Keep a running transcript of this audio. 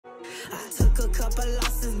I took a couple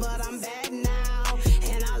losses, but I'm back now.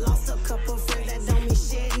 And I lost a couple friends that don't mean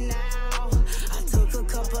shit now. I took a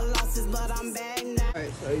couple losses, but I'm back now.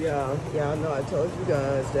 Alright, so y'all know I told you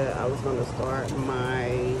guys that I was gonna start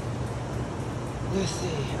my,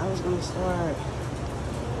 I was gonna start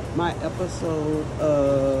my episode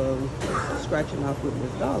of Scratching Off with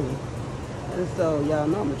Ms.Dollar. And so y'all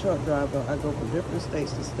know I'm a truck driver. I go from different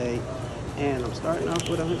states to state, and I'm starting off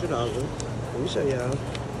with $100. Let me show y'all.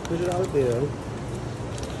 $100 bill.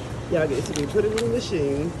 Y'all get to see me put it in the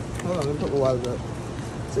machine. Hold on, let me put my wallet up.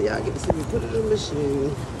 So y'all get to see me put it in the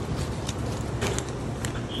machine.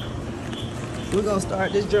 We're gonna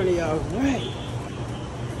start this journey off right.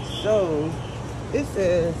 So it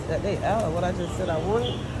says that they out of what I just said I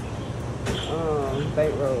wanted.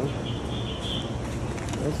 Bankroll.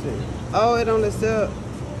 Let's see. Oh, it don't accept.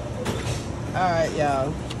 Alright,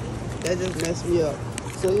 y'all. That just messed me up.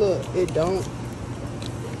 So look, it don't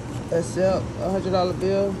accept a $100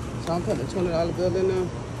 bill. So I'm putting a $20 bill in there.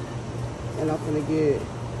 And I'm finna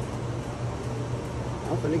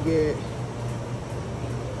get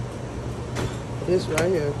this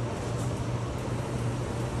right here.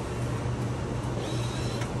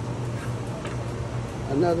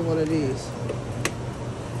 Another one of these.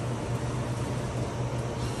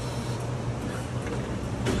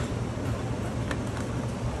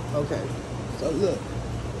 Okay, so look.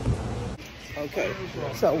 Okay,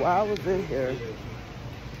 so while I was in here,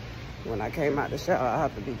 when I came out the shower, I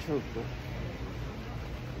have to be truthful.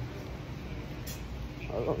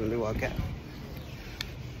 Hold on, let me walk out.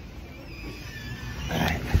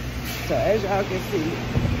 Alright, so as y'all can see,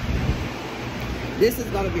 this is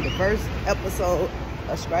gonna be the first episode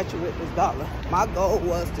of Scratching with Ms.Dollar. My goal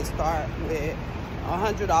was to start with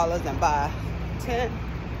 $100 and buy 10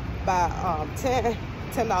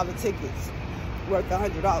 $10 tickets worth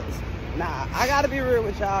 $100. Nah, I gotta be real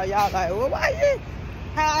with y'all. Y'all like, well, why you?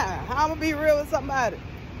 How I'm gonna be real with somebody?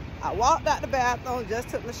 I walked out the bathroom, just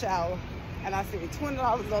took my shower, and I seen $20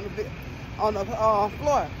 on the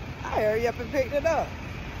floor. I hurry up and picked it up.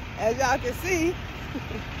 As y'all can see,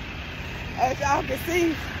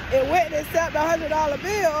 it went and accepted a $100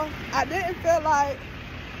 bill. I didn't feel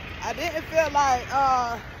like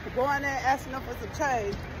going there asking them for some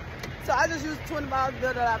change. So I just used the $20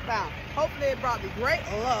 bill that I found. Hopefully it brought me great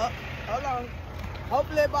luck. Hold on.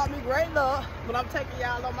 Hopefully it brought me great luck, but I'm taking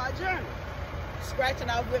y'all on my journey. Scratching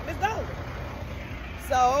off with Ms.Dollar.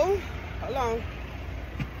 So, hold on.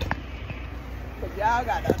 Because y'all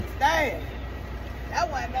got to understand, that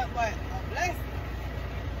wasn't nothing but a blessing.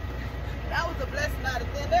 That was a blessing out of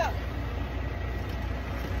thin air.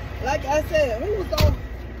 Like I said, who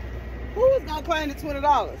was gonna claim the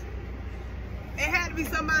 $20? It had to be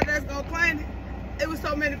somebody that's gonna claim it. It was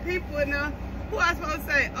so many people in there. Who I supposed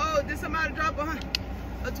to say, oh, did somebody drop a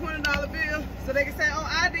 $20 bill so they can say, oh,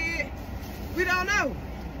 I did? We don't know.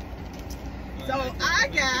 So our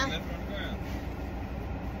guy,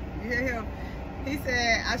 you hear him? He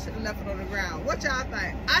said I should have left it on the ground. What y'all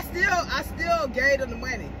think? I still gave them the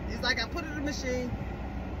money. It's like I put it in the machine.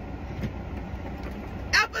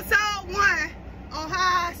 Episode 1 on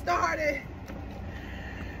how I started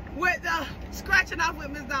with the Scratching Off with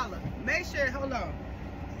Ms.Dollar. Make sure, hold on.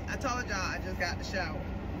 I told y'all I just got the shower.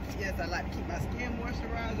 Yes, I like to keep my skin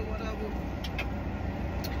moisturized or whatever.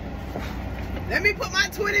 Let me put my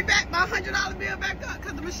 20 back, my $100 bill back up,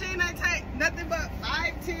 because the machine ain't take nothing but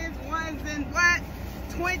 5, 10s, 1s, and what?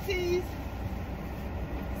 20s.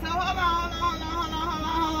 So hold on.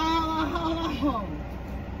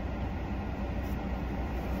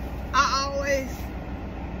 I always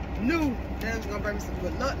knew that it was gonna bring me some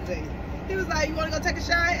good luck today. He was like, you wanna go take a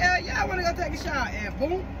shower? Hell yeah, I wanna go take a shower. And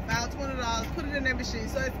boom, found $20, put it in that machine.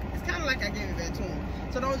 So it's kind of like I gave it back to him.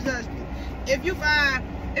 So don't judge me. If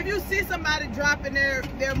you see somebody dropping their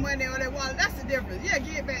money or their wallet, that's the difference. Yeah,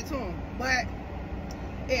 give it back to them. But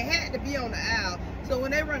it had to be on the aisle. So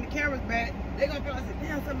when they run the cameras back, they're gonna probably say,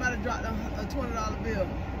 damn, somebody dropped a $20 bill.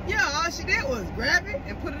 Yeah, all she did was grab it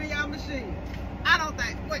and put it in y'all machine. I don't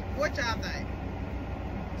think, what y'all think?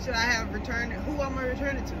 Should I have returned it? Who I'm gonna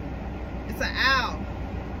return it to? It's an aisle.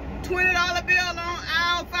 $20 bill on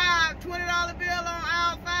aisle 5. $20 bill on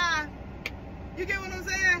aisle 5. You get what I'm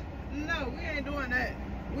saying? No, we ain't doing that.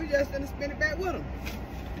 We just gonna spin it back with them.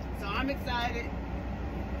 So I'm excited.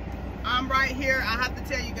 I'm right here. I have to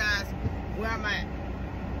tell you guys where I'm at.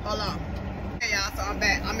 Hold on. Hey y'all, so I'm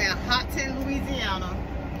back. I'm in Houghton, Louisiana.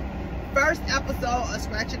 First episode of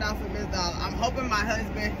Scratching Off with Ms.Dollar. I'm hoping my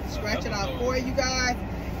husband scratch it off for you guys.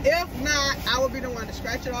 If not, I will be the one to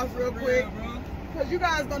scratch it off real quick. Because you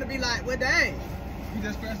guys gonna be like, well dang. You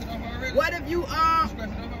just scratched it off already? What if you scratched it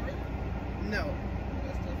off already? No.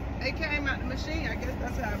 That's tough. Hey it came out the machine. I guess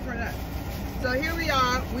that's how I print out. So here we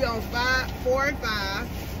are. We on 5, 4, and 5.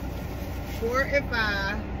 4 and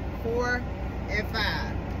 5. 4 and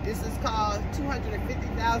 5. This is called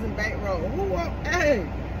 250,000 bankroll. Who want a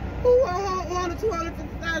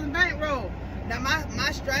 250,000 bankroll? Now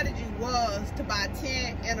my strategy was to buy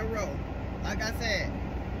 10 in a row. Like I said,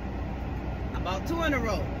 I bought 2 in a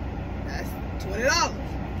row. That's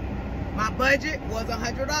 $20. My budget was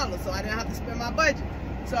 $100, so I didn't have to spend my budget.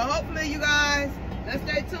 So hopefully you guys, let's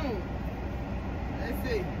stay tuned. Let's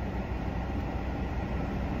see.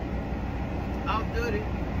 Off duty.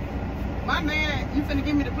 My man, you finna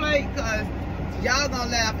give me the plate, cause y'all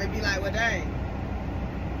gonna laugh and be like, well dang,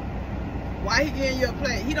 why he getting you a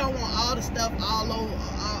plate? He don't want all the stuff all over,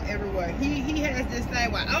 all everywhere. He has this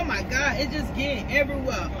thing where, oh my God, it's just getting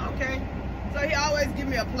everywhere, okay? So he always give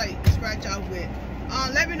me a plate to scratch off with.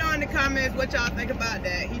 Let me know in the comments what y'all think about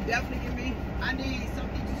that. He definitely give me, I need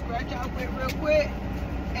something to scratch off with real quick.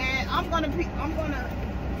 And I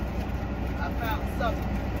found something.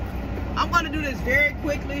 I'm gonna do this very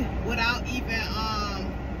quickly without even,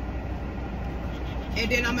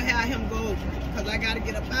 and then I'm gonna have him go over it, cause I gotta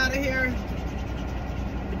get up out of here,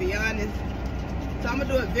 to be honest. So I'm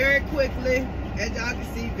gonna do it very quickly, as y'all can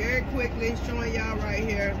see, very quickly, showing y'all right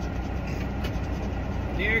here.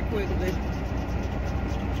 Very quickly.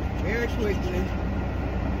 Very quickly.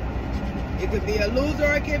 It could be a loser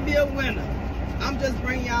or it could be a winner. I'm just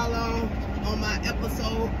bringing y'all on my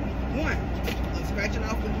episode 1 of Scratching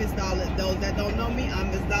Off with MsDollar. Those that don't know me,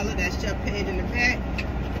 I'm MsDollar. That's ChefPaid in the back.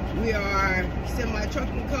 We are a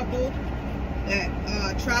semi-trucking couple that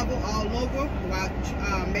travel all over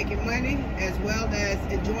while making money, as well as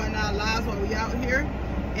enjoying our lives while we out here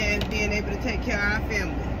and being able to take care of our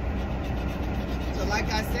family. So like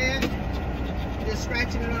I said, just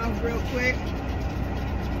scratching it off real quick.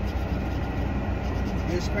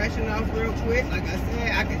 Just scratching off real quick. Like I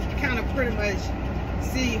said, I can kind of pretty much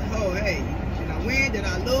see, oh, hey, did I win? Did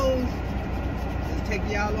I lose? Just take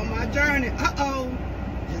y'all on my journey. Uh-oh.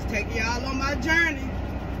 Just take y'all on my journey.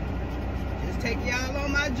 Just take y'all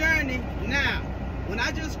on my journey. Now, when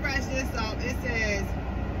I just scratch this off, it says,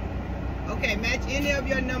 okay, match any of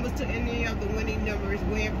your numbers to any of the winning numbers.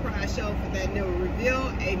 Win prize show for that number.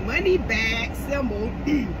 Reveal a money bag symbol.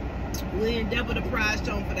 Win double the prize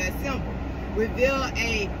shown for that symbol. Reveal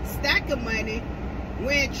a stack of money.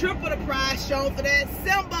 Win triple the prize shown for that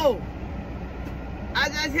symbol. I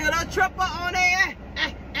just hit a triple on there.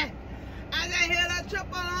 I just hit a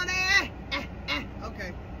triple on there.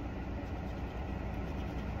 Okay.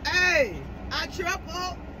 Hey, I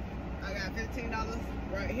tripled. I got $15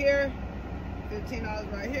 right here.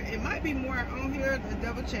 $15 right here. It might be more on here. Let's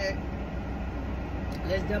double check.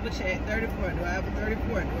 Let's double check. 34. Do I have a 34?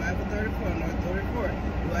 Do I have a 34? No, 34.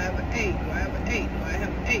 Do I have an 8? Do I have an 8? Do I have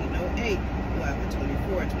an 8? No 8. Do I have a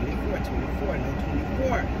 24? 24. 24. No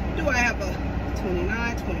 24. Do I have a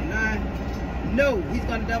 29? 29. No. He's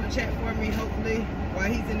gonna double check for me. Hopefully, while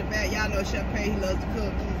he's in the back. Y'all know ChefPaid. He loves to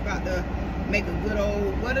cook. He's about to make a good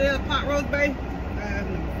old, what it is, pot roast, babe? 5.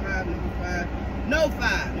 Number 5. Number 5. No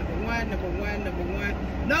 5. Number 1. Number 1. Number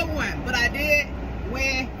 1. No 1. But I did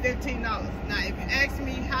win $15. Now, if you ask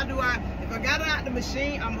me, how do if I got it out the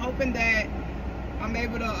machine, I'm hoping that I'm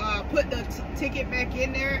able to put the ticket back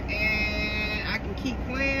in there and I can keep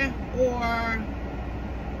playing, or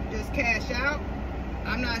just cash out.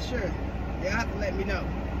 I'm not sure. You'll have to let me know.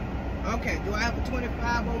 Okay, do I have a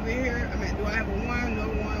 25 over here? I mean, do I have a 1? No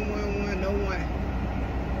 1, 1, 1, no 1.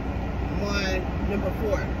 1, number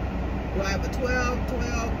 4. Do I have a 12,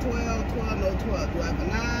 12, 12, 12, no 12? Do I have a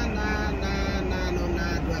 9, 9, 9, 9, no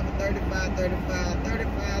 9? Do I have a 35, 35,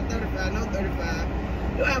 35, 35, no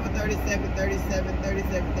 35? Do I have a 37, 37,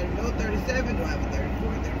 37, 30, no 37? Do I have a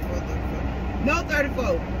 34, 34, 34? No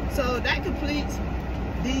 34. So that completes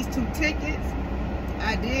these 2 tickets.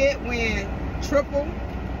 I did win triple,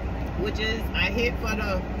 which is I hit for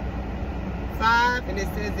the 5 and it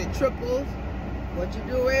says it triples. What you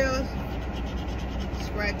do is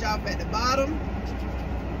scratch off at the bottom,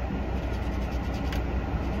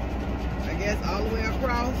 I guess all the way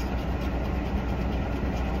across,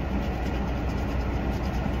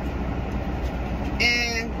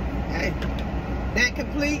 and hey, that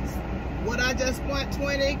completes what I just won.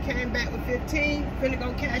 20, came back with 15, finna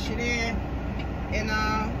go cash it in, and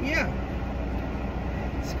yeah,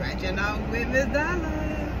 scratching off with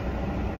MsDollar.